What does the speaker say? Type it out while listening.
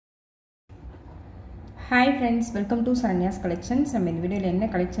Hi friends, welcome to Saranya's Collections. நம்ம இந்த வீடியோல என்ன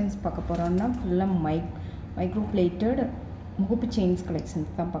கலெக்ஷன்ஸ் பார்க்க போறோம்னா ஃபுல்லா மைக்ரோ பிளேட்டட் முகுப்பு செயின்ஸ்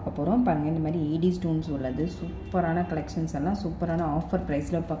கலெக்ஷன்ஸ் தான் பார்க்க போறோம். பாருங்க இந்த மாதிரி ED ஸ்டோன்ஸ் உள்ளது சூப்பரான கலெக்ஷன்ஸ் எல்லாம் சூப்பரான ஆஃபர்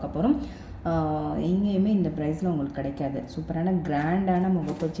பிரைஸ்ல பார்க்க போறோம். எங்கேயுமே இந்த பிரைஸ்ல உங்களுக்கு கிடைக்காது. சூப்பரான கிராண்டான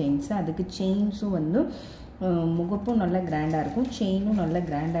முகுப்பு செயின்ஸ், அதுக்கு செயின்ஸும் வந்து முகப்பும் நல்ல கிராண்டாக இருக்கும், செயினும் நல்ல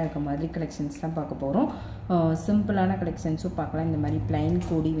கிராண்டாக இருக்க மாதிரி கலெக்ஷன்ஸ் தான் பார்க்க போகிறோம். சிம்பிளான கலெக்ஷன்ஸும் பார்க்கலாம். இந்த மாதிரி பிளைன்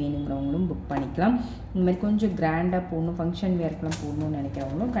கோடி வேணுங்கிறவங்களும் புக் பண்ணிக்கலாம். இந்த மாதிரி கொஞ்சம் கிராண்டாக போடணும், ஃபங்க்ஷன் வேர்க்கெலாம் போடணும்னு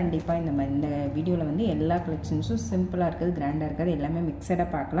நினைக்கிறவங்களும் கண்டிப்பாக இந்த வீடியோவில் வந்து எல்லா கலெக்ஷன்ஸும் சிம்பிளாக இருக்குது, கிராண்டாக இருக்குது, எல்லாமே மிக்சடாக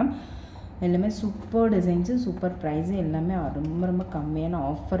பார்க்கலாம். எல்லாமே சூப்பர் டிசைன்ஸு, சூப்பர் ப்ரைஸு, எல்லாமே ரொம்ப ரொம்ப கம்மியான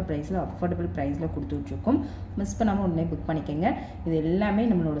ஆஃபர் ப்ரைஸில் அஃபோர்டபுள் ப்ரைஸில் கொடுத்துட்ருக்கோம். மிஸ் பண்ணாமல் உடனே புக் பண்ணிக்கோங்க. இது எல்லாமே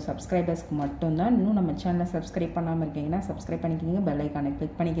நம்மளோட சப்ஸ்கிரைபர்ஸ்க்கு மட்டும்தான். இன்னும் நம்ம சேனலை சப்ஸ்கிரைப் பண்ணாமல் இருக்கீங்கன்னா சப்ஸ்கிரைப் பண்ணிக்கோங்க, பெல் ஐக்கானை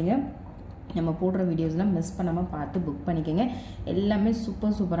கிளிக் பண்ணிக்கோங்க. நம்ம போடுற வீடியோஸ்லாம் மிஸ் பண்ணாமல் பார்த்து புக் பண்ணிக்கோங்க. எல்லாமே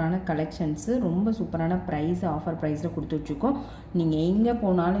சூப்பரான கலெக்ஷன்ஸு, ரொம்ப சூப்பரான ப்ரைஸ், ஆஃபர் ப்ரைஸில் கொடுத்துட்ருக்கோம். நீங்கள் எங்கே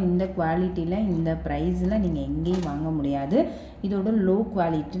போனாலும் இந்த குவாலிட்டியில் இந்த ப்ரைஸில் நீங்கள் எங்கேயும் வாங்க முடியாது. இதோட லோ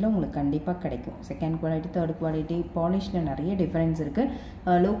குவாலிட்டியில் உங்களுக்கு கண்டிப்பாக கிடைக்கும். செகண்ட் குவாலிட்டி, தேர்ட் குவாலிட்டி, பாலிஷில் நிறைய டிஃப்ரென்ஸ் இருக்குது.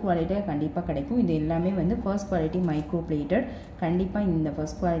 லோ குவாலிட்டியாக கண்டிப்பாக கிடைக்கும். இது எல்லாமே வந்து ஃபர்ஸ்ட் குவாலிட்டி மைக்ரோ பிளேட்டட். கண்டிப்பாக இந்த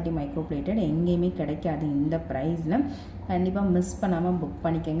ஃபர்ஸ்ட் குவாலிட்டி மைக்ரோ பிளேட்டட் எங்கேயுமே கிடைக்காது இந்த ப்ரைஸில். கண்டிப்பாக மிஸ் பண்ணாமல் புக்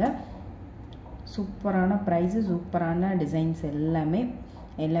பண்ணிக்கோங்க. சூப்பரான ப்ரைஸு, சூப்பரான டிசைன்ஸ்,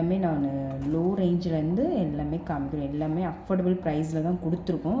 எல்லாமே நான் லோ ரேஞ்சிலேருந்து எல்லாமே காமிக்கிறேன். எல்லாமே அஃபோர்டபுள் ப்ரைஸில் தான்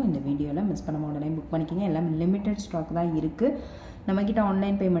கொடுத்துருக்கோம் இந்த வீடியோவில். மிஸ் பண்ணாமல் உடனே புக் பண்ணிக்கிங்க. எல்லாமே லிமிட்டட் ஸ்டாக் தான் இருக்குது. நம்மக்கிட்ட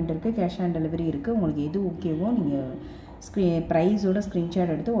ஆன்லைன் பேமெண்ட் இருக்குது, கேஷ் ஆன் டெலிவரி இருக்குது. உங்களுக்கு எது ஓகேவோ நீங்கள் ப்ரைஸோட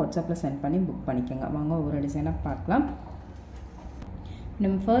ஸ்க்ரீன்ஷாட் எடுத்து வாட்ஸ்அப்பில் சென்ட் பண்ணி புக் பண்ணிக்கோங்க. வாங்க ஒவ்வொரு டிசைனாக பார்க்கலாம்.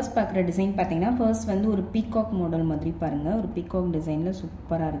 நம்ம ஃபர்ஸ்ட் பார்க்குற டிசைன் பார்த்தீங்கன்னா, ஃபர்ஸ்ட் வந்து ஒரு பீகாக் மாடல் மாதிரி பாருங்கள். ஒரு பீகாக் டிசைனில்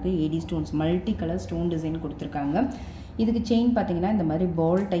சூப்பராக இருக்குது. ED stones, multi colour stone design கொடுத்துருக்காங்க. இதுக்கு செயின் பார்த்தீங்கன்னா இந்த மாதிரி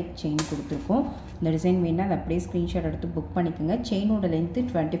பால் டைப் செயின் கொடுத்துருக்கோம். இந்த டிசைன் வேணால் அதை அப்படியே ஸ்க்ரீன்ஷாட் எடுத்து புக் பண்ணிக்கோங்க. செயினோட லென்த்து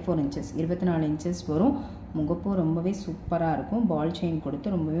 24 இன்ச்சஸ், 24 இன்ச்சஸ் வரும். முகப்பும் ரொம்பவே சூப்பராக இருக்கும். பால் செயின்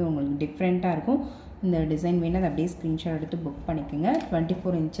கொடுத்து ரொம்பவே உங்களுக்கு டிஃப்ரெண்ட்டாக இருக்கும். இந்த டிசைன் வேணால் அதை அப்படியே ஸ்க்ரீன்ஷாட் எடுத்து புக் பண்ணிக்கோங்க.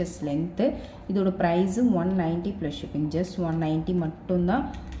 24 இன்ச்சஸ் லென்த்து. இதோட ப்ரைஸு 190 ப்ளஸ் ஷிப்பிங். ஜஸ்ட் 190 மட்டும்தான்.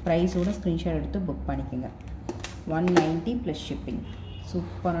 ப்ரைஸோட ஸ்க்ரீன்ஷாட் எடுத்து புக் பண்ணிக்கோங்க. 190 ப்ளஸ் ஷிப்பிங்.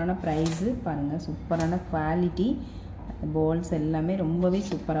 சூப்பரான ப்ரைஸு பாருங்கள், சூப்பரான குவாலிட்டி. பால்ஸ் எல்லாமே ரொம்பவே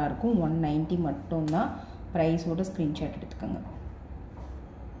சூப்பராக இருக்கும். 190 மட்டும்தான். ப்ரைஸோட ஸ்க்ரீன்ஷாட் எடுத்துக்கோங்க.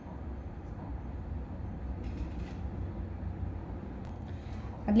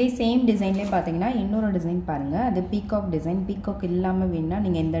 அதுலேயே சேம் டிசைன்லேயே பார்த்தீங்கன்னா இன்னொரு டிசைன் பாருங்கள். அது பீகாக் டிசைன். பீகாக் இல்லாமல் வேணுன்னா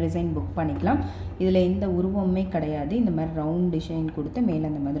நீங்கள் இந்த டிசைன் புக் பண்ணிக்கலாம். இதில் எந்த உருவமே கிடையாது. இந்த மாதிரி ரவுண்ட் டிசைன் கொடுத்து மேலே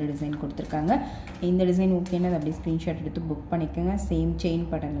இந்த மாதிரி டிசைன் கொடுத்துருக்காங்க. இந்த டிசைன் ஓகேன்னா அதை அப்படியே ஸ்க்ரீன்ஷாட் எடுத்து புக் பண்ணிக்கோங்க. சேம் செயின்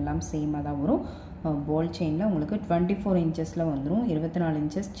பட்டன் எல்லாம் சேமாக தான் வரும். பால் செயினில் உங்களுக்கு 24 இன்ச்சஸில் வந்துடும். 24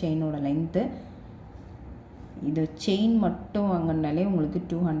 இன்ச்சஸ் செயினோட லென்த்து. இது செயின் மட்டும் வாங்கினாலே உங்களுக்கு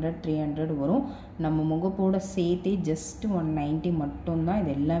 200-300 வரும். நம்ம முகப்போட சேர்த்தே ஜஸ்ட் 190 மட்டும்தான்.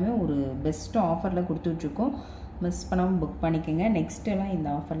 இது எல்லாமே ஒரு பெஸ்ட் ஆஃபரில் கொடுத்துட்ருக்கோம். மிஸ் பண்ணாமல் புக் பண்ணிக்கோங்க. நெக்ஸ்ட்டெல்லாம் இந்த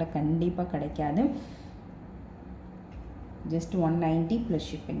ஆஃபரில் கண்டிப்பாக கிடைக்காது. Just 190 plus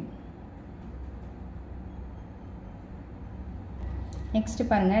shipping. நெக்ஸ்ட்டு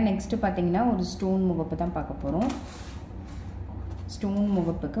பாருங்கள். நெக்ஸ்ட்டு பார்த்தீங்கன்னா ஒரு ஸ்டோன் முகப்பு தான் பார்க்க போகிறோம். ஸ்டோன்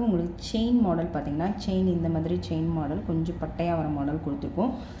முகப்புக்கு உங்களுக்கு செயின் மாடல் பார்த்தீங்கன்னா, செயின் இந்த மாதிரி செயின் மாடல் கொஞ்சம் பட்டையாக வர மாடல்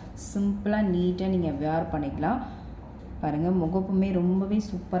கொடுத்துருக்கோம். சிம்பிளாக நீட்டாக நீங்கள் வேர் பண்ணிக்கலாம். பாருங்கள், முகப்புமே ரொம்பவே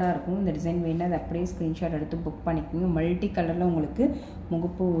சூப்பராக இருக்கும். இந்த டிசைன் வேணால் அதை அப்படியே ஸ்க்ரீன்ஷாட் எடுத்து புக் பண்ணிக்கோங்க. மல்டி கலரில் உங்களுக்கு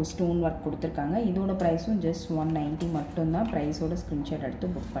முகப்பு ஸ்டோன் ஒர்க் கொடுத்துருக்காங்க. இதோட ப்ரைஸும் ஜஸ்ட் 190 மட்டும்தான். ப்ரைஸோட ஸ்க்ரீன்ஷாட்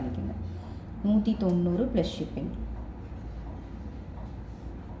எடுத்து புக் பண்ணிக்கோங்க. 190 ப்ளஸ் ஷிப்பிங்.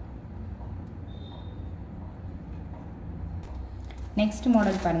 நெக்ஸ்ட்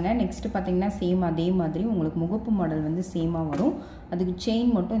மாடல் பாருங்கள். நெக்ஸ்ட்டு பார்த்தீங்கன்னா சேம் அதே மாதிரி உங்களுக்கு முகப்பு மாடல் வந்து சேமாக வரும். அதுக்கு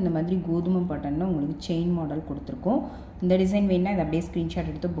செயின் மட்டும் இந்த மாதிரி கோதுமை பட்டனில் உங்களுக்கு செயின் மாடல் கொடுத்துருக்கோம். இந்த டிசைன் வேணால் அதை அப்படியே ஸ்க்ரீன்ஷாட்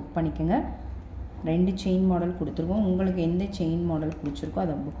எடுத்து புக் பண்ணிக்கோங்க. 2 செயின் மாடல் கொடுத்துருக்கோம். உங்களுக்கு எந்த செயின் மாடல் பிடிச்சிருக்கோ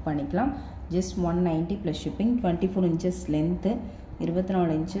அதை புக் பண்ணிக்கலாம். Just 190 plus shipping. 24 inches length,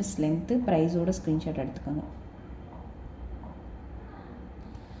 24 inches length. ப்ரைஸோட screenshot எடுத்துக்கோங்க.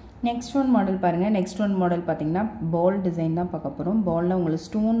 நெக்ஸ்ட் ஒன் மாடல் பாருங்கள். நெக்ஸ்ட் ஒன் மாடல் பார்த்தீங்கன்னா பால் டிசைன் தான் பார்க்க போகிறோம். பாலில் உங்களுக்கு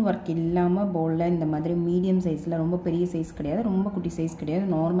ஸ்டோன் ஒர்க் இல்லாமல் பாலில் இந்த மாதிரி மீடியம் சைஸில், ரொம்ப பெரிய சைஸ் கிடையாது, ரொம்ப குட்டி சைஸ் கிடையாது,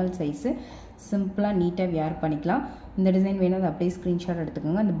 நார்மல் சைஸு. சிம்பிளாக நீட்டாக வேர் பண்ணிக்கலாம். இந்த டிசைன் வேணும், அதை அப்படியே ஸ்க்ரீன்ஷாட்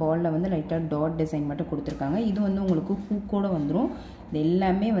எடுத்துக்கோங்க. அந்த பாலில் வந்து லைட்டாக டாட் டிசைன் மட்டும் கொடுத்துருக்காங்க. இது வந்து உங்களுக்கு ஹூக்கோடு வந்துடும். இது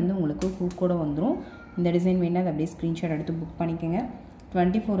எல்லாமே வந்து உங்களுக்கு ஹூக்கோடு வந்துடும். இந்த டிசைன் வேணும், அதை அப்படியே ஸ்க்ரீன்ஷாட் எடுத்து புக் பண்ணிக்கோங்க.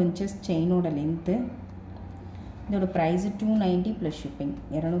 24 இன்ச்சஸ் செயினோட லென்த்து. இதோட price 290 plus shipping.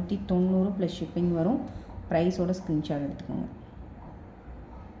 290 plus shipping வரும். ப்ரைஸோட ஸ்க்ரீன்ஷாட் எடுத்துக்கோங்க.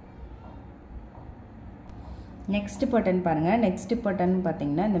 நெக்ஸ்ட் பட்டன் பாருங்கள். நெக்ஸ்ட் பட்டன்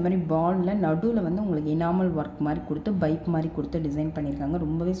பார்த்தீங்கன்னா இந்த மாதிரி பாலில் நடுவில் வந்து உங்களுக்கு எனாமல் ஒர்க் மாதிரி கொடுத்து பைப் மாதிரி கொடுத்து டிசைன் பண்ணியிருக்காங்க.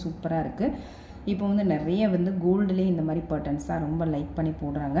 ரொம்பவே சூப்பராக இருக்குது. இப்போ வந்து நிறைய வந்து கோல்டுலேயே இந்த மாதிரி பட்டன்ஸ் தான் ரொம்ப லைக் பண்ணி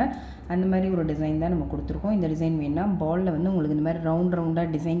போடுறாங்க. அந்த மாதிரி ஒரு டிசைன் தான் நம்ம கொடுத்துருக்கோம். இந்த டிசைன் வேணுன்னா பாலில் வந்து உங்களுக்கு இந்த மாதிரி ரவுண்டாக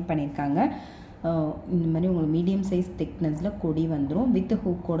டிசைன் பண்ணியிருக்காங்க. இந்த மாதிரி உங்களுக்கு மீடியம் சைஸ் திக்னஸில் கொடி வந்துடும், வித்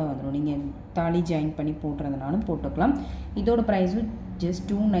ஹூக்கோடு வந்துடும். நீங்கள் தாலி ஜாயின் பண்ணி போட்டுறதுனாலும் போட்டுக்கலாம். இதோட ப்ரைஸும் ஜஸ்ட்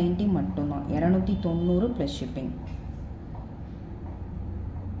 290 மட்டும்தான், 290 ப்ளஸ் ஷிப்பிங்.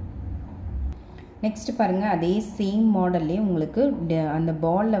 நெக்ஸ்ட் பாருங்கள், அதே சேம் மாடல்லே உங்களுக்கு அந்த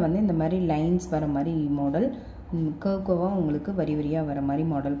பாலில் வந்து இந்த மாதிரி லைன்ஸ் வர மாதிரி மாடல், கர்வாக உங்களுக்கு வரி வரியாக வர மாதிரி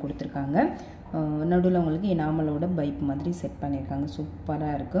மாடல் கொடுத்துருக்காங்க. நடுவில் உங்களுக்கு எனாமலோட பைப் மாதிரி செட் பண்ணியிருக்காங்க.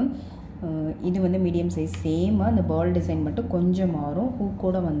 சூப்பராக இருக்குது. இது வந்து மீடியம் சைஸ் சேமாக, அந்த பால் டிசைன் மட்டும் கொஞ்சம் மாறும்,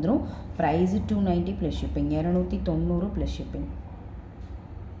 ஹூக்கோடு வந்துடும். Price 290 plus shipping, 290 plus shipping.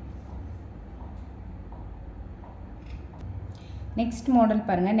 Next model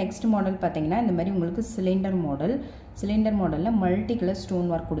பாருங்கள். நெக்ஸ்ட் மாடல் பார்த்தீங்கன்னா இந்த மாதிரி உங்களுக்கு சிலிண்டர் மாடலில் மல்டி கலர்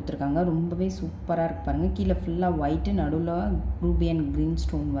ஸ்டோன் ஒர்க் கொடுத்துருக்காங்க. ரொம்பவே சூப்பராக இருக்கு பாருங்கள். கீழே ஃபுல்லாக ஒயிட்டு, நடுவில் Ruby and green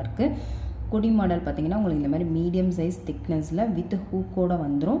stone work. கொடி மாடல் பார்த்தீங்கன்னா உங்களுக்கு இந்த மாதிரி மீடியம் சைஸ் திக்னஸில் வித் ஹூக்கோடு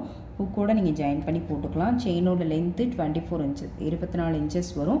வந்துடும். ஹூக்கோடு நீங்கள் ஜாயின் பண்ணி போட்டுக்கலாம். செயினோட லென்த்து 24 இன்ச்சஸ், 24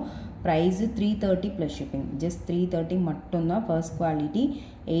 இன்ச்சஸ் வரும். Price 330 plus shipping. ஜஸ்ட் 330 மட்டும்தான். ஃபர்ஸ்ட் குவாலிட்டி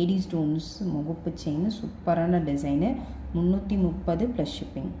 80 ஸ்டோன்ஸ் முகப்பு செயின், சூப்பரான டிசைனு, 330 ப்ளஸ்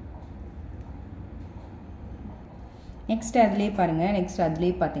ஷிப்பிங். நெக்ஸ்ட் அதிலே பாருங்கள். நெக்ஸ்ட்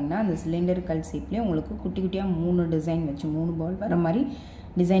அதிலே பார்த்தீங்கன்னா அந்த சிலிண்டரிக்கல் ஷேப்லேயே உங்களுக்கு குட்டி குட்டியாக 3 டிசைன் வச்சு 3 பால் வர மாதிரி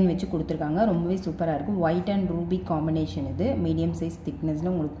டிசைன் வச்சு கொடுத்துருக்காங்க. ரொம்பவே சூப்பராக இருக்கும். White and Ruby combination. இது மீடியம் சைஸ்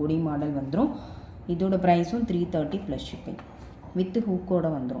திக்னஸில் உங்களுக்கு கொடி மாடல் வந்துடும். இதோட ப்ரைஸும் 330 ப்ளஸ் ஷிப்பிங், வித்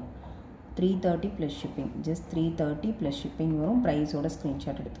ஹூக்கோடு வந்துடும். 330 plus shipping, just 330 plus shipping வரும். ப்ரைஸோட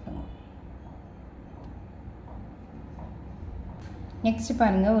ஸ்க்ரீன்ஷாட் எடுத்துக்கோங்க. நெக்ஸ்ட்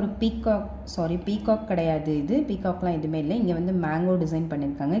பாருங்கள், ஒரு பீகாக் கிடையாது, இது பீகாக்லாம் எதுவுமே இல்லை. இங்கே வந்து மேங்கோ டிசைன்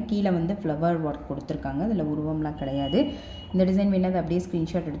பண்ணியிருக்காங்க. கீழே வந்து ஃப்ளவர் ஒர்க் கொடுத்துருக்காங்க. இதில் உருவம்லாம் கிடையாது. இந்த டிசைன் வேணால் அப்படியே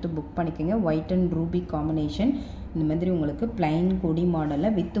ஸ்க்ரீன்ஷாட் எடுத்து புக் பண்ணிக்கோங்க. White and Ruby combination. இந்த மாதிரி உங்களுக்கு பிளைன் கொடி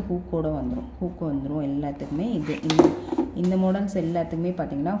மாடலில் வித் ஹூக்கோடு வந்துடும் எல்லாத்துக்குமே. இந்த மாடல்ஸ் எல்லாத்துக்குமே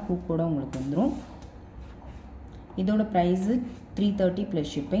பார்த்தீங்கன்னா ஹூக்கோடு உங்களுக்கு வந்துடும். இதோட price 330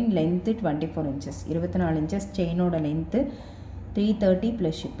 plus shipping. Length 24 inches, 24 inches செயினோட length, 330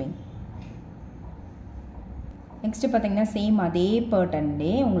 plus shipping. Next பார்த்தீங்கன்னா சேம் அதே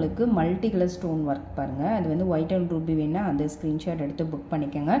பேட்டர்ன்லே உங்களுக்கு மல்டி கலர் ஸ்டோன் ஒர்க் பாருங்கள். அது வந்து ஒயிட் அண்ட் ரூபி வேணால் அந்த ஸ்க்ரீன்ஷாட் எடுத்து புக்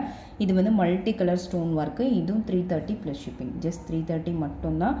பண்ணிக்கோங்க. இது வந்து மல்டி கலர் ஸ்டோன் ஒர்க்கு. இதுவும் 330 ப்ளஸ் ஷிப்பிங். ஜஸ்ட் 330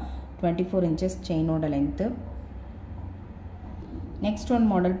 மட்டும்தான். 24 inches செயினோட length. Next one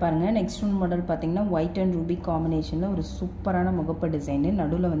model பாருங்கள். நெக்ஸ்ட் ஒன் மாடல் பார்த்தீங்கன்னா ஒயிட் அண்ட் ரூபி காம்பினேஷனில் ஒரு சூப்பரான முகப்பு டிசைனு,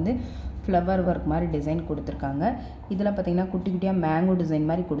 நடுவில் வந்து ஃப்ளவர் ஒர்க் மாதிரி டிசைன் கொடுத்துருக்காங்க. இதில் பார்த்தீங்கன்னா குட்டி குட்டியாக மேங்கோ டிசைன்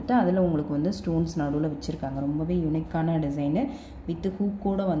மாதிரி கொடுத்து அதில் உங்களுக்கு வந்து ஸ்டோன்ஸ் நடுவில் வச்சுருக்காங்க. ரொம்பவே யூனிக்கான டிசைனு, வித்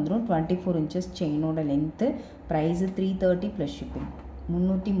ஹூக்கோடு வந்துடும். 24 inches செயினோட length. Price 330 plus shipping,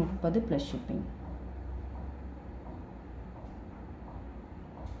 330 plus shipping.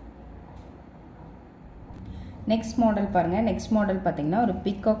 Next model பாருங்கள். நெக்ஸ்ட் மாடல் பார்த்தீங்கன்னா ஒரு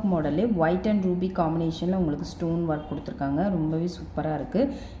peacock model, white and Ruby காம்பினேஷனில் உங்களுக்கு ஸ்டோன் ஒர்க் கொடுத்துருக்காங்க. ரொம்பவே சூப்பராக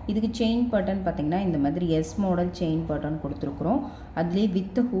இருக்குது. இதுக்கு செயின் பட்டன் பார்த்தீங்கன்னா இந்த மாதிரி எஸ் மாடல் செயின் பட்டன் கொடுத்துருக்குறோம். அதுலேயே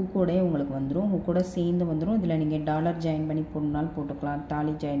வித் ஹூக்கோடே உங்களுக்கு வந்துடும், ஹூக்கோட சேர்ந்து வந்துடும். இதில் நீங்கள் டாலர் ஜாயின் பண்ணி போடணுனாலும் போட்டுக்கலாம்,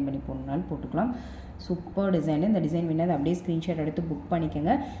 தாலி ஜாயின் பண்ணி போடணுனாலும் போட்டுக்கலாம். Super design. இந்த டிசைன் வேணால் அப்படியே ஸ்க்ரீன்ஷாட் எடுத்து புக்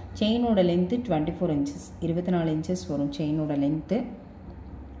பண்ணிக்கோங்க. செயினோட லென்த்து 24 இன்ச்சஸ், 24 இன்ச்சஸ் வரும் செயினோட லென்த்து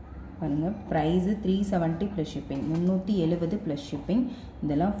பாருங்கள். Price 370 plus shipping, 370 plus shipping.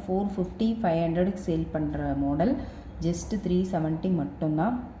 இதெல்லாம் 450 500க்கு சேல் பண்ணுற மாடல். ஜஸ்ட்டு 370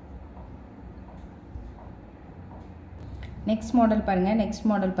 மட்டும்தான். நெக்ஸ்ட் மாடல் பாருங்கள். நெக்ஸ்ட்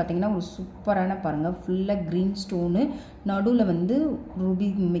மாடல் பார்த்தீங்கன்னா ஒரு சூப்பரான பாருங்கள், ஃபுல்லாக க்ரீன் ஸ்டோனு, நடுவில் வந்து ரூபி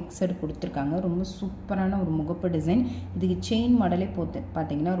மிக்சடு கொடுத்துருக்காங்க. ரொம்ப சூப்பரான ஒரு முகப்பு டிசைன். இதுக்கு செயின் மாடலே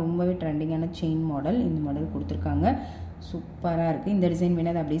பார்த்தீங்கன்னா ரொம்பவே ட்ரெண்டிங்கான செயின் மாடல். இந்த மாடல் கொடுத்துருக்காங்க. சூப்பராக இருக்குது. இந்த டிசைன்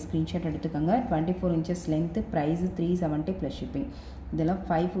வேணால் அதை அப்படியே ஸ்க்ரீன்ஷாட் எடுத்துக்கோங்க. 24 inches length. Price 370 plus shipping. இதெல்லாம்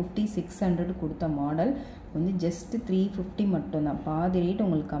 550 600 கொடுத்த மாடல் வந்து ஜஸ்ட்டு 350 மட்டும்தான். பாதி ரேட்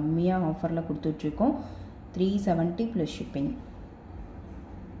உங்களுக்கு கம்மியாக ஆஃபரில் கொடுத்துட்ருக்கோம். 370 ப்ளஸ் ஷிப்பிங்.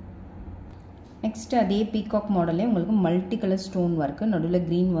 நெக்ஸ்ட்டு அதே பீகாக் மாடலே உங்களுக்கு மல்டி கலர் ஸ்டோன் ஒர்க்கு, நடுவில்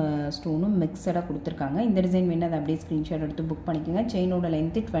க்ரீன் ஸ்டோனும் மிக்சடாக கொடுத்துருக்காங்க. இந்த டிசைன் வேணால் அதை அப்படியே ஸ்க்ரீன்ஷாட் எடுத்து புக் பண்ணிக்கோங்க. செயினோட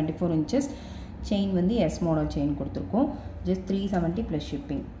லென்த்து 24 இன்ச்சஸ். செயின் வந்து எஸ் மாடல் செயின் கொடுத்துருக்கோம். Just 370 plus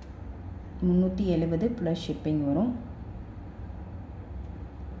shipping, 370 plus shipping வரும்.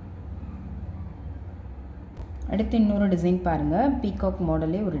 அடுத்து இன்னொரு டிசைன் பாருங்கள். பீகாக்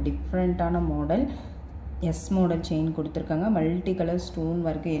மாடலே ஒரு டிஃப்ரெண்ட்டான மாடல். எஸ் மாடல் செயின் கொடுத்துருக்காங்க. மல்டி கலர் ஸ்டோன்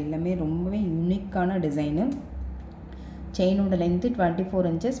ஒர்க்கு எல்லாமே ரொம்பவே யூனிக்கான design. செயினோட length 24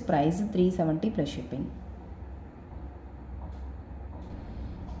 inches, price 370 plus shipping.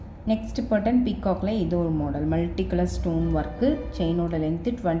 Next button பீகாக்ல இது ஒரு model multi colour stone work. செயினோட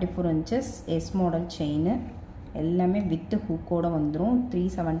length 24 inches, S model chain எல்லாமே வித் ஹூக்கோட வந்துடும்.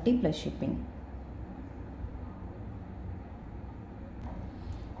 370 ப்ளஸ் ஷிப்பிங்.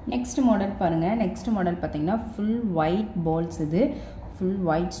 நெக்ஸ்ட் மாடல் பாருங்கள். Next model பார்த்தீங்கன்னா ஃபுல் ஒயிட் பால்ஸ். இது ஃபுல்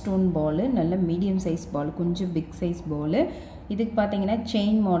ஒயிட் ஸ்டோன் பால், நல்ல medium size பால், கொஞ்சம் big size பால். இதுக்கு பார்த்தீங்கன்னா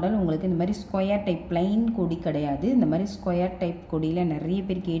செயின் மாடல் உங்களுக்கு இந்த மாதிரி ஸ்கொயர் டைப், பிளைன் கொடி கிடையாது. இந்த மாதிரி ஸ்கொயர் டைப் கொடியில் நிறைய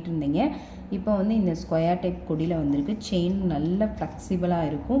பேர் கேட்டிருந்தீங்க. இப்போ வந்து இந்த ஸ்கொயர் டைப் கொடியில் வந்திருக்கு. செயின் நல்ல ஃப்ளெக்சிபிளாக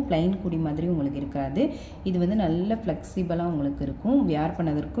இருக்கும். பிளைன் கொடி மாதிரி உங்களுக்கு இருக்காது. இது வந்து நல்ல ஃப்ளெக்சிபிளாக உங்களுக்கு இருக்கும். வியர்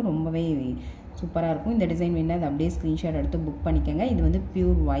பண்ணதற்கு ரொம்பவே சூப்பராக இருக்கும். இந்த டிசைன் வேணால் அது அப்படியே ஸ்க்ரீன்ஷாட் எடுத்து புக் பண்ணிக்கோங்க. இது வந்து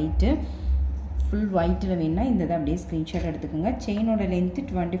பியூர் ஒயிட்டு, ஃபுல் ஒயிட்டில் வேணால் இந்த இதை அப்படியே ஸ்க்ரீன்ஷாட் எடுத்துக்கோங்க. செயினோட லென்த்து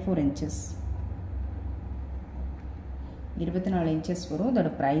 24 inches, 24 inches வரும்.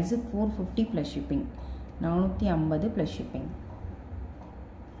 இதோட price 450 plus shipping, 450 plus shipping.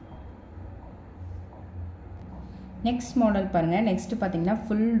 Next model பாருங்கள். நெக்ஸ்ட் பார்த்தீங்கன்னா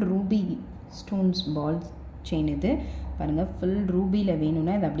ஃபுல் ரூபி ஸ்டோன்ஸ் பால் செயின். இது பாருங்கள், ஃபுல் ரூபியில்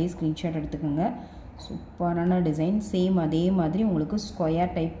வேணும்னா இதை அப்படியே ஸ்க்ரீன்ஷாட் எடுத்துக்கோங்க. சூப்பரான டிசைன். சேம் அதே மாதிரி உங்களுக்கு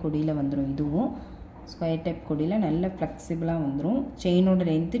ஸ்கொயர் டைப் கொடியில் வந்துடும். இதுவும் ஸ்கொயர் டைப் கொடியில் நல்ல ஃப்ளெக்சிபிளாக வந்துடும். செயினோட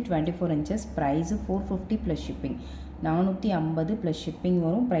length 24 inches, price 450 plus shipping, 450 plus shipping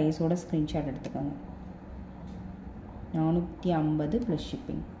வரும். ப்ரைஸோட ஸ்க்ரீன்ஷாட் எடுத்துக்கோங்க. 450 ப்ளஸ்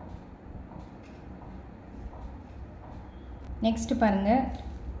ஷிப்பிங். நெக்ஸ்ட்டு பாருங்கள்.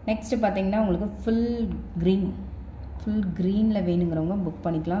 நெக்ஸ்ட்டு பார்த்தீங்கன்னா உங்களுக்கு ஃபுல் க்ரீனில் வேணுங்கிறவங்க புக்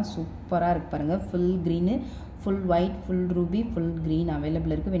பண்ணிக்கலாம். சூப்பராக இருக்குது பாருங்கள். Full green, full white, full Ruby, full green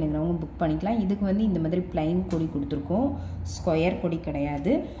available இருக்குது. வேணுங்கிறவங்க புக் பண்ணிக்கலாம். இதுக்கு வந்து இந்த மாதிரி பிளைன் கொடி கொடுத்துருக்கோம், ஸ்கொயர் கொடி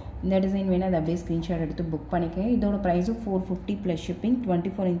கிடையாது. இந்த டிசைன் வேணால் அதை அப்படியே ஸ்க்ரீன்ஷாட் எடுத்து புக் பண்ணிக்கோங்க. இதோட ப்ரைஸும் 450 plus shipping,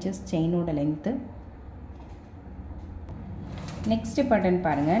 24 inches செயினோட length. Next button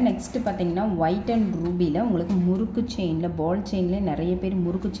பாருங்கள். நெக்ஸ்ட்டு பார்த்தீங்கன்னா ஒயிட் அண்ட் ரூபியில் உங்களுக்கு முறுக்கு செயினில், பால் செயினில் நிறைய பேர்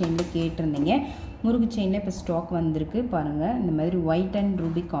முறுக்கு செயினில் கேட்டிருந்தீங்க. முறுக்கு செயினில் இப்போ ஸ்டாக் வந்திருக்கு பாருங்கள். இந்த மாதிரி white and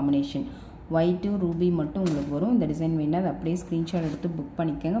Ruby combination, white Ruby மட்டும் உங்களுக்கு வரும். இந்த டிசைன் வேணால் அதை அப்படியே ஸ்க்ரீன்ஷாட் எடுத்து புக்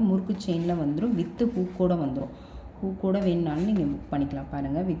பண்ணிக்கோங்க. முறுக்கு செயினில் வந்துடும், வித்து ஹூக்கோடு வந்துடும். ஹூக்கோட வேணுனாலும் நீங்கள் புக் பண்ணிக்கலாம்.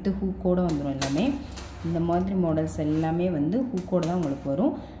 பாருங்கள், வித்து ஹூக்கோடு வந்துடும். எல்லாமே இந்த மாதிரி மாடல்ஸ் எல்லாமே வந்து ஹூக்கோடு தான் உங்களுக்கு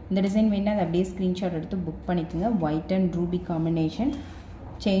வரும். இந்த டிசைன் வேணால் அதை அப்படியே ஸ்க்ரீன்ஷாட் எடுத்து புக் பண்ணிக்கோங்க. White and Ruby combination.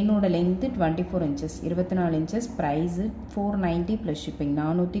 செயினோட length 24 inches, 24 inches, price 490 plus shipping,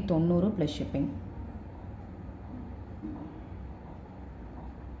 490 plus shipping.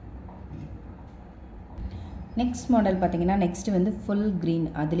 Next model பார்த்தீங்கன்னா நெக்ஸ்ட்டு வந்து ஃபுல் க்ரீன்.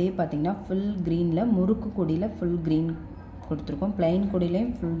 அதுலேயே பார்த்தீங்கன்னா ஃபுல் க்ரீனில் முறுக்கு கொடியில் ஃபுல் க்ரீன் கொடுத்துருக்கோம். பிளைன்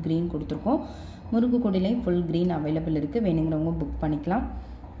கொடியிலையும் ஃபுல் க்ரீன் கொடுத்துருக்கோம். முறுக்கு கொடியிலையும் ஃபுல் க்ரீன் அவைலபிள் இருக்குது. வேணுங்கிறவங்க புக் பண்ணிக்கலாம்.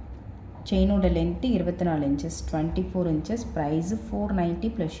 செயினோட length 24 inches, 24 inches, price 490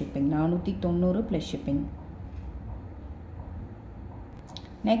 plus shipping, 490 plus shipping.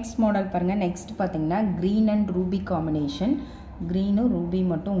 Next model பாருங்கள். நெக்ஸ்ட் பார்த்தீங்கன்னா green and Ruby combination. க்ரீனும் Ruby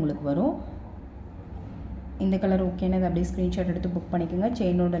மட்டும் உங்களுக்கு வரும். இந்த கலர் ஓகேன்னு அதை அப்படியே ஸ்க்ரீன்ஷாட் எடுத்து புக் பண்ணிக்கோங்க.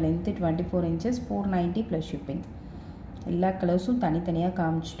 செயினோட லென்த்து 24 inches, 490 ப்ளஸ் ஷிப்பிங். எல்லா கலர்ஸும் தனித்தனியாக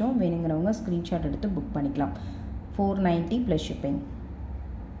காமிச்சிட்டோம். வேணுங்கிறவங்க ஸ்க்ரீன்ஷாட் எடுத்து புக் பண்ணிக்கலாம். 490 ப்ளஸ் ஷிப்பிங்.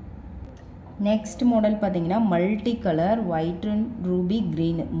 நெக்ஸ்ட் மாடல் பார்த்தீங்கன்னா multi colour white and Ruby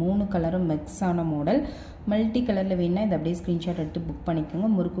green, 3 கலரும் மிக்ஸ் ஆன மாடல். மல்டி கலரில் வேணால் இதை அப்படியே ஸ்க்ரீன்ஷாட் எடுத்து புக் பண்ணிக்கோங்க.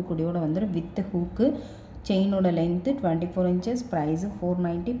 முறுக்கு கொடியோடு வந்துடும், with hook. செயினோட length 24 inches, price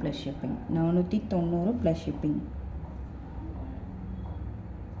 490 plus shipping, 490 plus shipping.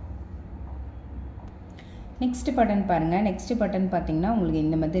 Next button பாருங்கள். நெக்ஸ்ட் பட்டன் பார்த்தீங்கன்னா உங்களுக்கு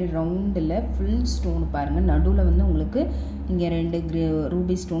இந்த மாதிரி ரவுண்டில் ஃபுல் ஸ்டோன் பாருங்கள். நடுவில் வந்து உங்களுக்கு இங்கே 2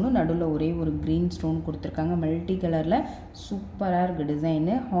 ரூபி ஸ்டோனும் நடுவில் ஒரே ஒரு க்ரீன் ஸ்டோன் கொடுத்துருக்காங்க. மல்டி கலரில் சூப்பராக இருக்குது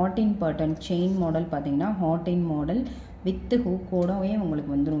டிசைனு. ஹாட்டின் பட்டன் செயின் மாடல் பார்த்தீங்கன்னா ஹாட்டின் மாடல் வித் ஹூக்கோடவே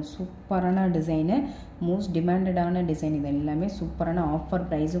உங்களுக்கு வந்துடும். சூப்பரான டிசைனு, மோஸ்ட் டிமாண்டடான டிசைன். இது எல்லாமே சூப்பரான ஆஃபர்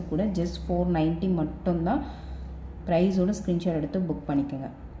ப்ரைஸும் கூட. ஜஸ்ட் 490 மட்டும்தான். ப்ரைஸோட ஸ்க்ரீன்ஷாட் எடுத்து புக் பண்ணிக்கோங்க.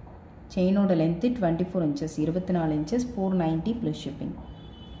 செயினோட length 24 inches, 24 inches, 490 plus shipping.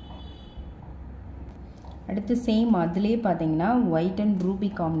 அடுத்து சேம் அதிலே பார்த்தீங்கன்னா ஒயிட் அண்ட் ரூபி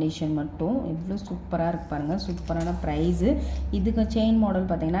காம்பினேஷன் மட்டும் எவ்வளோ சூப்பராக இருக்கு பாருங்கள். சூப்பரான ப்ரைஸு. இதுக்கு செயின் மாடல்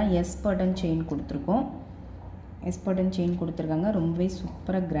பார்த்தீங்கன்னா எஸ் பட்டன் செயின் கொடுத்துருக்கோம். எஸ் பட்டன் செயின் கொடுத்துருக்காங்க. ரொம்பவே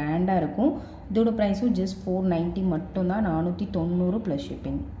சூப்பராக கிராண்டாக இருக்கும். இதோட ப்ரைஸும் ஜஸ்ட் 490 மட்டும்தான், 490 ப்ளஸ்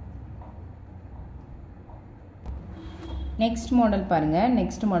ஷிப்பிங். நெக்ஸ்ட் மாடல் பாருங்கள்.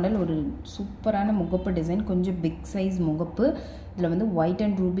 நெக்ஸ்ட் மாடல் ஒரு சூப்பரான முகப்பு டிசைன், கொஞ்சம் பிக் சைஸ் முகப்பு. இதில் வந்து ஒயிட்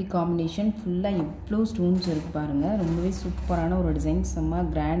அண்ட் ரூபி காம்பினேஷன், ஃபுல்லாக எவ்வளோ ஸ்டோன்ஸ் இருக்குது பாருங்கள். ரொம்பவே சூப்பரான ஒரு டிசைன், செம்ம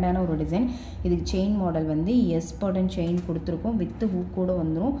கிராண்டான ஒரு டிசைன். இதுக்கு செயின் மாடல் வந்து எஸ் பட்டன் செயின் கொடுத்துருக்கோம், வித்து ஹூக்கோடு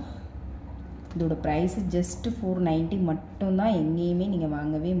வந்துடும். இதோட ப்ரைஸ் ஜஸ்ட் 490 மட்டும்தான். எங்கேயுமே நீங்கள்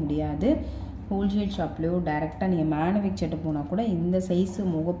வாங்கவே முடியாது. ஹோல்சேல் ஷாப்லேயோ டைரெக்டாக நீங்கள் மேனுஃபேக்சர்ட்டு போனால் கூட இந்த சைஸு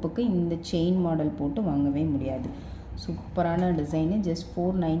முகப்புக்கு இந்த செயின் மாடல் போட்டு வாங்கவே முடியாது. சூப்பரான டிசைனு, ஜஸ்ட்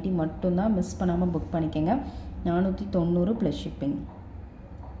 490 மட்டும்தான். மிஸ் பண்ணாமல் புக் பண்ணிக்கோங்க. 490 ப்ளஸ் ஷிப்பிங்.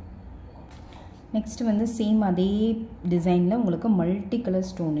 நெக்ஸ்ட்டு வந்து சேம் அதே டிசைனில் உங்களுக்கு மல்டி கலர்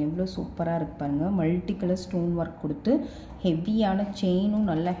ஸ்டோன் எவ்வளோ சூப்பராக இருக்குது பாருங்கள். மல்டி கலர் ஸ்டோன் ஒர்க் கொடுத்து ஹெவியான செயினும்,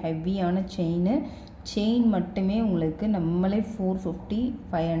 நல்ல ஹெவியான செயின் மட்டுமே உங்களுக்கு நம்மளே 450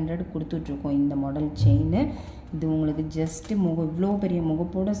 500 கொடுத்துட்ருக்கோம் இந்த மாடல் செயின். இது உங்களுக்கு ஜஸ்ட்டு இவ்வளோ பெரிய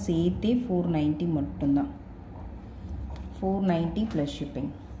முகப்போடு சேர்த்தே 490 மட்டும்தான். 490 plus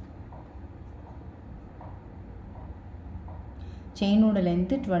shipping. செயினோட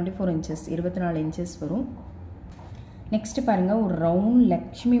length 24 inches, 24 inches வரும். நெக்ஸ்ட்டு பாருங்கள், ஒரு ரவுண்ட்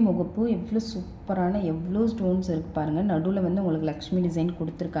லக்ஷ்மி முகப்பு. எவ்வளோ சூப்பரான எவ்வளோ ஸ்டோன்ஸ் இருக்குது பாருங்கள். நடுவில் வந்து உங்களுக்கு லக்ஷ்மி டிசைன்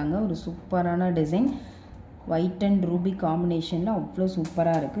கொடுத்துருக்காங்க. ஒரு சூப்பரான டிசைன், ஒயிட் அண்ட் ரூபி காம்பினேஷனில் அவ்வளோ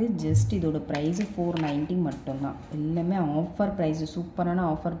சூப்பராக இருக்குது. ஜஸ்ட் இதோட ப்ரைஸு 490 மட்டும்தான். எல்லாமே ஆஃபர் ப்ரைஸு, சூப்பரான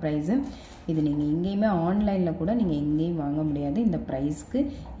ஆஃபர் ப்ரைஸு. இது நீங்கள் எங்கேயுமே ஆன்லைனில் கூட நீங்கள் எங்கேயும் வாங்க முடியாது இந்த ப்ரைஸ்க்கு.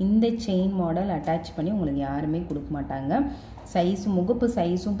 இந்த செயின் மாடல் அட்டாச் பண்ணி உங்களுக்கு யாருமே கொடுக்க மாட்டாங்க. சைஸும் முகப்பு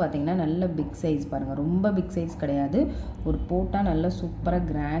சைஸும் பார்த்திங்கன்னா நல்ல பிக் சைஸ் பாருங்கள். ரொம்ப பிக் சைஸ் கிடையாது, ஒரு போட்டால் நல்லா சூப்பராக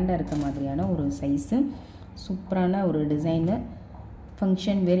கிராண்டாக இருக்க மாதிரியான ஒரு சைஸு. சூப்பரான ஒரு டிசைனு,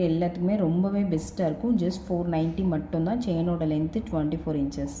 ஃபங்க்ஷன் வேறு எல்லாத்துக்குமே ரொம்பவே பெஸ்ட்டாக இருக்கும். ஜஸ்ட் 490 மட்டும்தான். செயினோட லென்த்து 24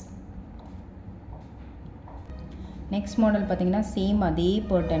 இன்ச்சஸ். நெக்ஸ்ட் மாடல் பார்த்திங்கன்னா சேம் அதே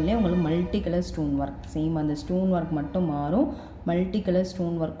பேட்டர்ன்லேயே உங்களுக்கு multi colour stone work. Same அந்த ஸ்டோன் ஒர்க் மட்டும் மாறும். மல்டி கலர்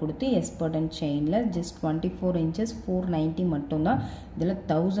ஸ்டோன் ஒர்க் கொடுத்து எஸ் பட்டன் செயினில் ஜஸ்ட் 24 இன்ச்சஸ், 490 மட்டும்தான். இதில்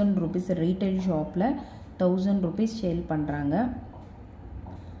 1000 rupees ரீட்டைல் ஷாப்பில் 1000 rupees சேல் பண்ணுறாங்க.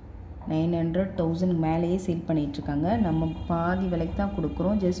 900 1000 மேலேயே சேல் பண்ணிகிட்ருக்காங்க. நம்ம பாதி விலைக்கு தான்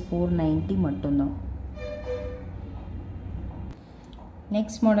கொடுக்குறோம். ஜஸ்ட் 490 மட்டும்தான்.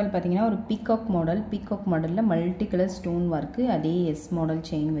 நெக்ஸ்ட் மாடல் பார்த்திங்கன்னா ஒரு பீகாக் மாடல். பீகாக் மாடலில் மல்டி கலர் ஸ்டோன் ஒர்க்கு, அதே எஸ் மாடல்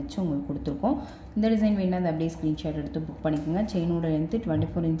செயின் வச்சு உங்களுக்கு கொடுத்துருக்கோம். இந்த டிசைன் வேணால் அதை அப்படியே ஸ்க்ரீன்ஷாட் எடுத்து புக் பண்ணிக்கோங்க. செயினோட length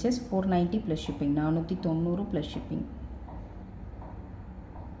 24 inches, 490 plus shipping. 490 plus shipping.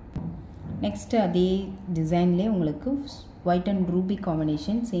 Next அதே டிசைன்லேயே உங்களுக்கு white and Ruby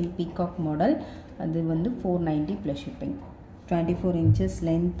combination, same peacock model. அது வந்து 490 plus shipping. 24 inches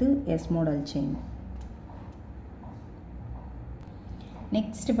length, S model chain.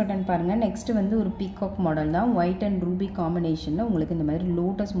 Next button பாருங்கள். நெக்ஸ்ட்டு வந்து ஒரு பீகாக் மாடல் தான். ஒயிட் அண்ட் ரூபி காம்பினேஷனில் உங்களுக்கு இந்த மாதிரி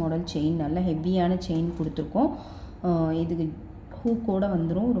லோட்டஸ் மாடல் செயின், நல்ல ஹெவியான செயின் கொடுத்துருக்கோம். இதுக்கு ஹூக்கோடு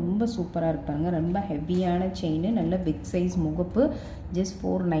வந்துடும். ரொம்ப சூப்பராக இருப்பாங்க. ரொம்ப ஹெவியான செயின், நல்ல பிக் சைஸ் முகப்பு. ஜஸ்ட்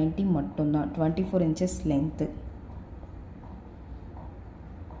 490 மட்டும்தான். 24 இன்ச்சஸ் லென்த்து.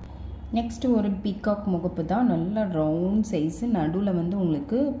 நெக்ஸ்ட்டு ஒரு பீகாக் முகப்பு தான். நல்ல ரவுண்ட் சைஸு, நடுவில் வந்து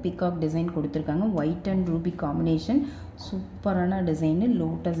உங்களுக்கு பீகாக் டிசைன் கொடுத்துருக்காங்க. ஒயிட் அண்ட் ரூபி காம்பினேஷன், சூப்பரான டிசைனு,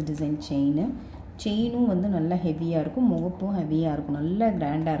 லோட்டஸ் டிசைன் செயினும் வந்து நல்லா ஹெவியாக இருக்கும், முகப்பும் ஹெவியாக இருக்கும், நல்லா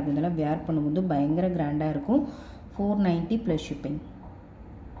கிராண்டாக இருக்கும். இதெல்லாம் வேர் பண்ணும்போது பயங்கர கிராண்டாக இருக்கும். 490 plus shipping.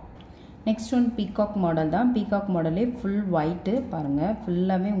 Next one peacock model தான். பீகாக் மாடலே ஃபுல் ஒயிட்டு பாருங்கள்.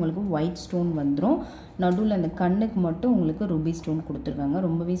 ஃபுல்லாகவே உங்களுக்கு ஒயிட் ஸ்டோன் வந்துடும். நடுவில் அந்த கண்ணுக்கு மட்டும் உங்களுக்கு ரூபி ஸ்டோன் கொடுத்துருக்காங்க.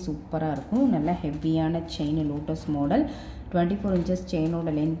 ரொம்பவே சூப்பராக இருக்கும். நல்லா ஹெவியான chain, lotus model. 24 inches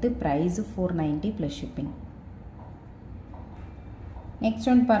செயினோட length. Price 490 plus shipping. Next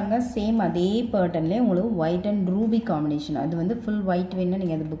one பாருங்கள். சேம் அதே பேட்டர்ன்லேயே உங்களுக்கு ஒயிட் அண்ட் ரூபி காம்பினேஷன். அது வந்து ஃபுல் ஒயிட் வேணுன்னா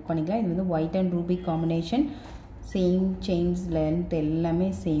நீங்கள் அதை புக் பண்ணிக்கலாம். இது வந்து white and Ruby combination. Same chains length எல்லாமே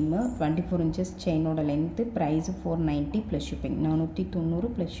சேமு. 24 inches செயினோட length. Price 490 plus shipping. 490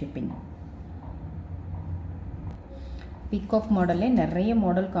 plus shipping. Peacock மாடல்லே நிறைய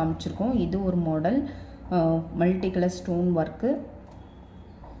மாடல் காமிச்சிருக்கோம். இது ஒரு model, multi colour stone work.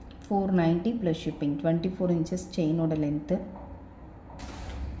 490 plus shipping. 24 inches செயினோட length.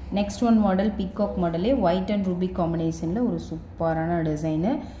 Next one model peacock மாடலே white and Ruby காம்பினேஷனில் ஒரு சூப்பரான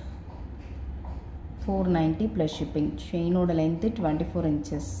design. 490 plus shipping. செயினோட length 24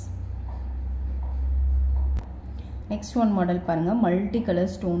 inches. Next one model பாருங்கள். Multi colour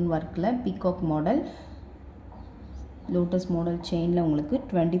stone ஒர்க்கில் peacock model, lotus model செயினில் உங்களுக்கு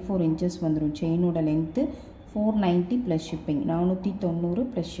 24 inches வந்துடும். செயினோட length 490 plus shipping. 490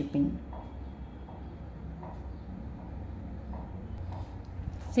 plus shipping.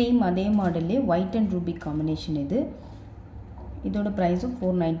 Same அதே மாடல்லே white and Ruby combination இது. இதோட ப்ரைஸும்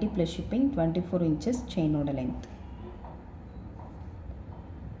 490 ப்ளஸ் ஷிப்பிங். 24 inches செயினோட length.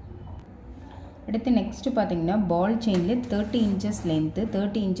 அடுத்து நெக்ஸ்ட்டு பார்த்தீங்கன்னா பால் செயினில் 30 இன்ச்சஸ் லென்த்து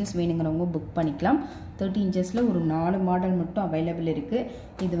 30 இன்ச்சஸ் வேணுங்கிறவங்க புக் பண்ணிக்கலாம். 30 இன்ச்சஸில் ஒரு 4 மாடல் மட்டும் அவைலபிள் இருக்குது.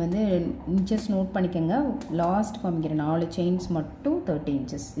 இது வந்து இன்ச்சஸ் நோட் பண்ணிக்கோங்க. லாஸ்ட் காமிக்கிற 4 செயின்ஸ் மட்டும் 30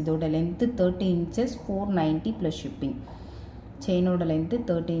 இன்ச்சஸ். இதோட length 30 inches 490 plus shipping. செயினோட length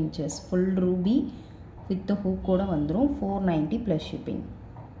 30 inches full Ruby with ஹூக்கோட வந்துடும் 490 ப்ளஸ் ஷிப்பிங்.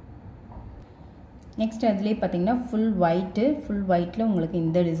 நெக்ஸ்ட் அதிலே பார்த்தீங்கன்னா ஃபுல் ஒயிட்டில் உங்களுக்கு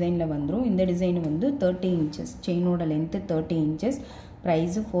இந்த டிசைனில் வந்துடும். இந்த டிசைன் வந்து 30 inches செயினோட length 30 inches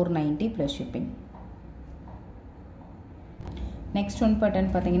price 490 plus shipping. Next one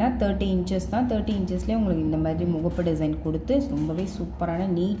pattern பார்த்தீங்கன்னா 30 இன்ச்சஸ் தான். 30 இன்ச்சஸ்லேயே உங்களுக்கு இந்த மாதிரி முகப்பு டிசைன் கொடுத்து ரொம்பவே சூப்பரான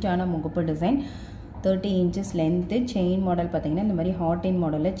நீட்டான முகப்பு design. 30 inches length chain model பார்த்தீங்கன்னா இந்த மாதிரி ஹாட் இன்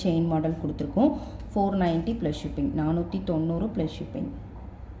மாடலில் செயின் மாடல் கொடுத்துருக்கோம். 490 plus shipping 490 plus shipping.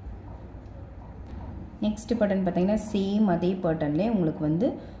 Next pattern பார்த்தீங்கன்னா சேம் அதே பேட்டர்ன்லேயே உங்களுக்கு வந்து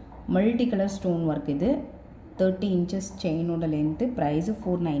மல்டி கலர் ஸ்டோன் ஒர்க். இது 30 inches செயினோட length price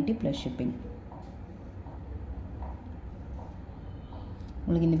 490 plus shipping.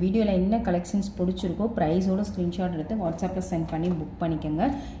 உங்களுக்கு இந்த வீடியோவில் என்ன கலெக்ஷன்ஸ் பிடிச்சிருக்கோ ப்ரைஸோட ஸ்க்ரீன்ஷாட் எடுத்து வாட்ஸ்அப்பில் சென்ட் பண்ணி புக் பண்ணிக்கோங்க.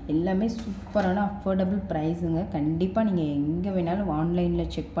 எல்லாமே சூப்பரான அஃபோர்டபுள் ப்ரைஸுங்க. கண்டிப்பாக நீங்கள் எங்கே வேணாலும்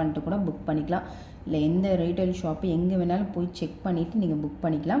ஆன்லைனில் செக் பண்ணிட்டு கூட புக் பண்ணிக்கலாம். இல்லை எந்த ரீட்டைல் ஷாப்பு எங்கே வேணாலும் போய் செக் பண்ணிவிட்டு நீங்கள் புக்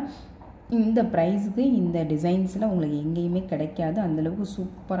பண்ணிக்கலாம். இந்த ப்ரைஸுக்கு இந்த டிசைன்ஸில் உங்களுக்கு எங்கேயுமே கிடைக்காது. அந்தளவுக்கு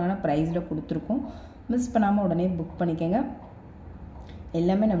சூப்பரான ப்ரைஸில் கொடுத்துருக்கோம். மிஸ் பண்ணாமல் உடனே புக் பண்ணிக்கோங்க.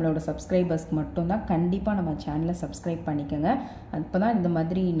 எல்லாமே நம்மளோட சப்ஸ்கிரைபர்ஸ்க்கு மட்டும்தான். கண்டிப்பாக நம்ம சேனலை சப்ஸ்கிரைப் பண்ணிக்கோங்க. அப்போ தான் இந்த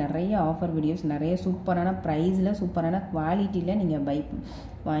மாதிரி நிறைய ஆஃபர் வீடியோஸ் நிறைய சூப்பரான ப்ரைஸில் சூப்பரான குவாலிட்டியில் நீங்கள்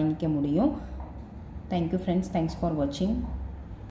வாங்கிக்க முடியும். Thank you friends. தேங்க்ஸ் ஃபார் வாட்சிங்.